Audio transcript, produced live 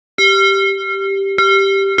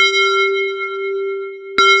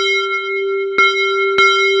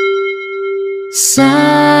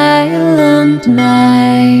Silent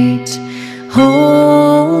night,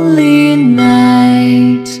 holy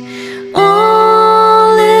night,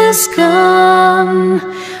 all is calm,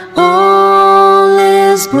 all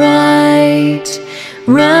is bright,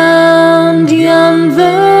 round young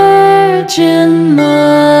Virgin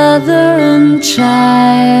Mother and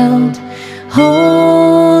Child,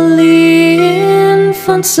 holy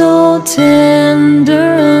infant, so tender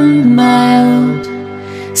and mild.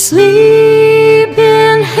 Sleep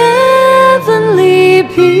in heavenly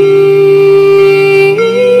peace,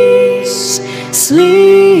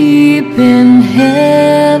 sleep in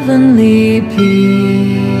heavenly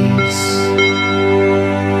peace.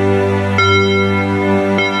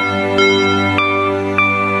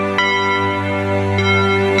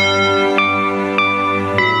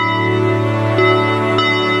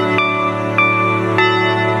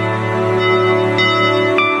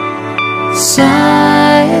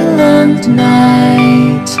 Silent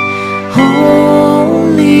night,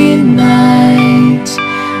 holy night,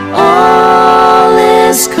 all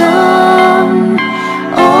is calm,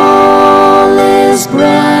 all is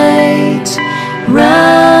bright,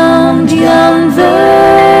 round young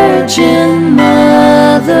Virgin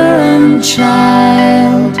Mother and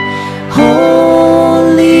Child,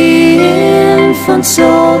 holy infant,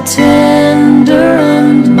 so tender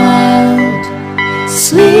and mild.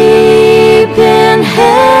 Sleep in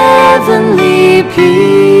heavenly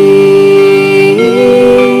peace,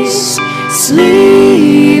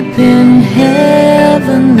 sleep in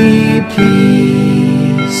heavenly peace.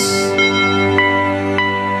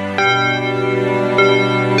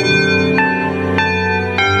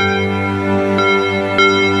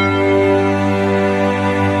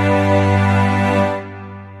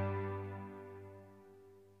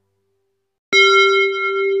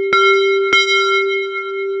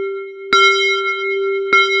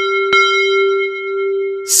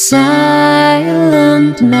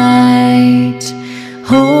 Silent night,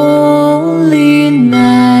 holy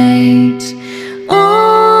night,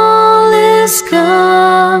 all is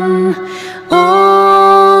calm,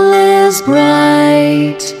 all is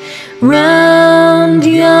bright, round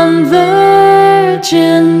young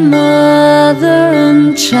Virgin Mother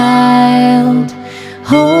and Child,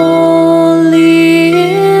 holy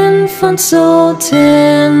infant, so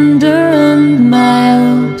tender and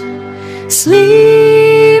mild.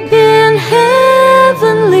 Sleep in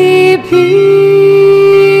heavenly peace,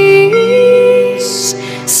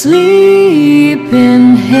 sleep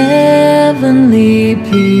in heavenly peace.